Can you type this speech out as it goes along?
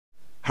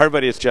Hi,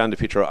 everybody. It's John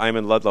DiPietro. I'm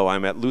in Ludlow.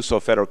 I'm at Luso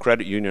Federal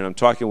Credit Union. I'm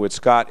talking with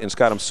Scott. And,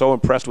 Scott, I'm so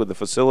impressed with the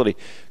facility.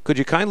 Could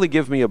you kindly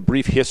give me a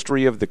brief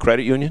history of the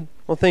credit union?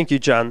 Well, thank you,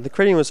 John. The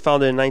credit union was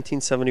founded in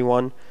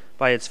 1971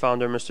 by its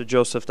founder, Mr.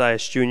 Joseph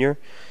Dias Jr.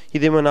 He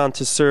then went on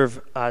to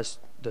serve as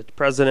the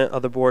president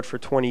of the board for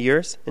 20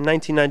 years. In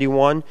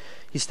 1991,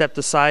 he stepped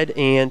aside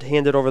and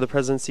handed over the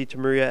presidency to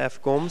Maria F.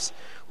 Gomes,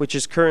 which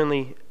is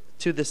currently,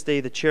 to this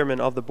day, the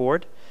chairman of the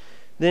board.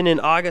 Then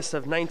in August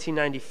of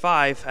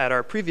 1995, at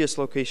our previous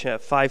location at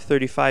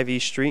 535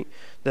 East Street,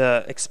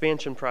 the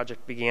expansion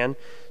project began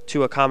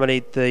to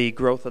accommodate the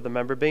growth of the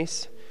member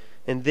base.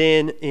 And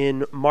then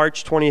in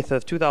March 20th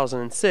of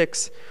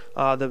 2006,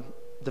 the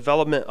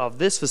development of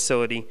this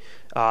facility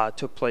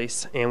took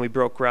place, and we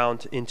broke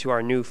ground into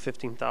our new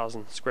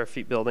 15,000 square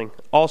feet building,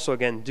 also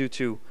again due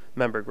to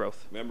member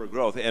growth. Member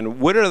growth. And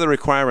what are the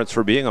requirements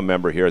for being a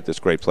member here at this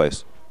great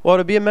place? Well,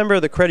 to be a member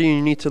of the credit union,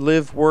 you need to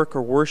live, work,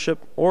 or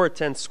worship, or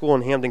attend school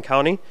in Hampden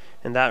County,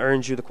 and that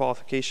earns you the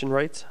qualification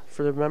rights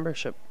for the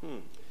membership.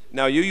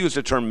 Now, you use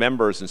the term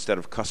members instead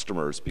of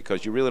customers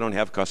because you really don't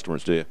have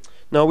customers, do you?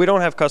 No, we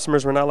don't have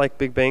customers. We're not like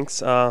big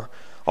banks. All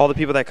the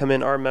people that come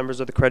in are members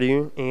of the credit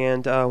union,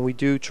 and we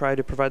do try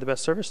to provide the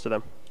best service to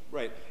them.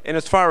 Right. And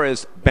as far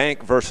as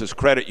bank versus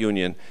credit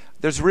union,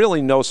 there's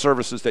really no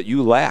services that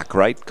you lack,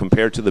 right,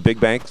 compared to the big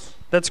banks?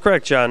 That's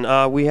correct,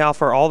 John. We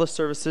offer all the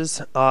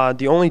services.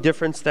 The only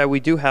difference that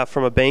we do have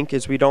from a bank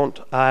is we don't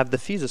have the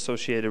fees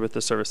associated with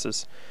the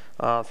services.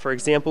 For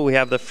example, we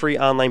have the free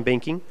online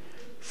banking,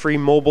 free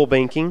mobile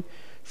banking,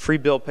 free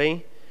bill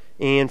pay,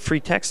 and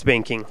free text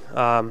banking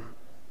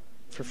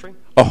for free.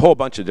 A whole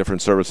bunch of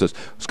different services.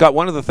 Scott,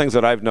 one of the things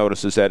that I've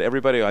noticed is that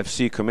everybody I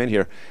see come in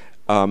here,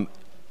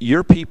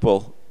 your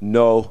people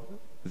know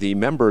the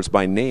members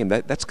by name.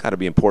 That's got to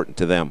be important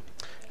to them.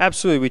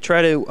 Absolutely. We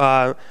try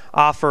to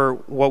offer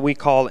what we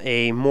call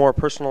a more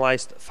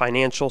personalized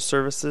financial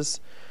services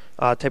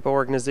type of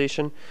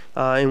organization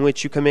in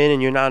which you come in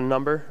and you're not a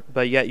number,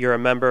 but yet you're a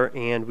member,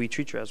 and we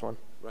treat you as one.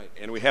 Right.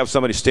 And we have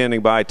somebody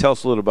standing by. Tell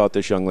us a little about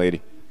this young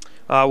lady.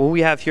 What we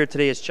have here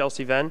today is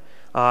Chelsea Venn,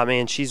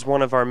 and she's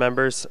one of our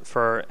members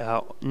for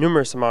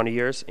numerous amount of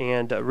years,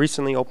 and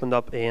recently opened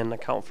up an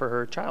account for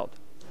her child.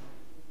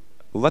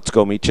 Let's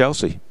go meet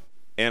Chelsea.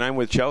 And I'm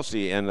with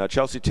Chelsea. And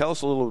Chelsea, tell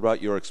us a little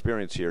about your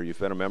experience here. You've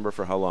been a member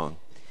for how long?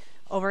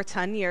 Over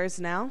 10 years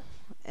now,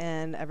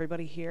 and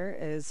everybody here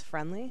is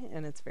friendly,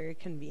 and it's very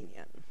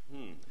convenient.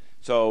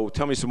 So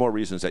tell me some more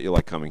reasons that you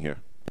like coming here.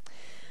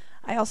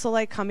 I also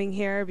like coming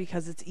here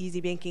because it's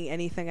easy banking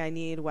anything I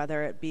need,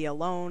 whether it be a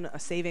loan, a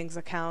savings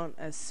account.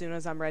 As soon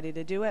as I'm ready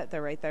to do it,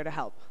 they're right there to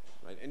help.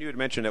 Right. And you had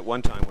mentioned at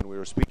one time when we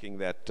were speaking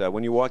that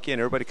when you walk in,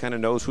 everybody kind of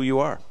knows who you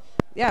are.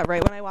 Yeah,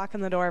 right when I walk in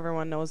the door,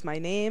 everyone knows my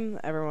name.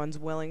 Everyone's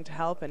willing to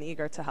help and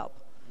eager to help.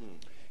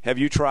 Have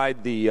you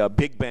tried the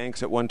big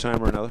banks at one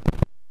time or another?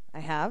 I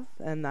have,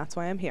 and that's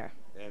why I'm here.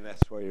 And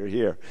that's why you're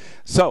here.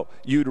 So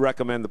you'd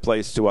recommend the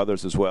place to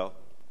others as well?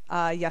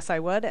 Yes, I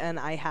would, and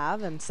I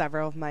have, and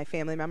several of my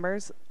family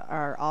members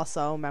are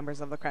also members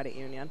of the credit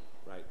union.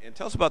 Right. And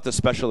tell us about the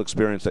special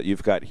experience that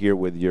you've got here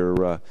with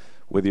your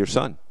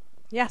son.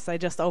 Yes, I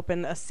just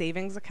opened a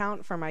savings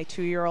account for my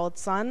 2-year-old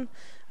son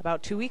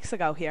about 2 weeks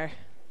ago here.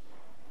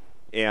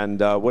 And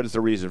what is the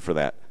reason for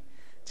that?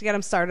 To get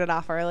him started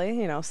off early,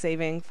 you know,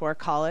 saving for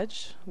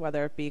college,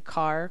 whether it be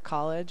car,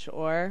 college,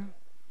 or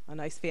a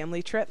nice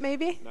family trip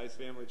maybe. Nice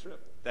family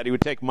trip. That he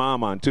would take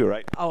mom on too,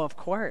 right? Oh, of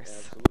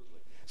course. Absolutely.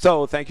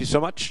 So thank you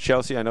so much,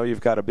 Chelsea. I know you've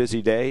got a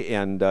busy day,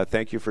 and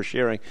thank you for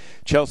sharing.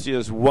 Chelsea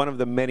is one of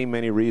the many,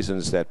 many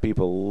reasons that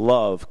people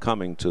love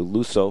coming to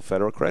Luso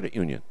Federal Credit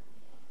Union.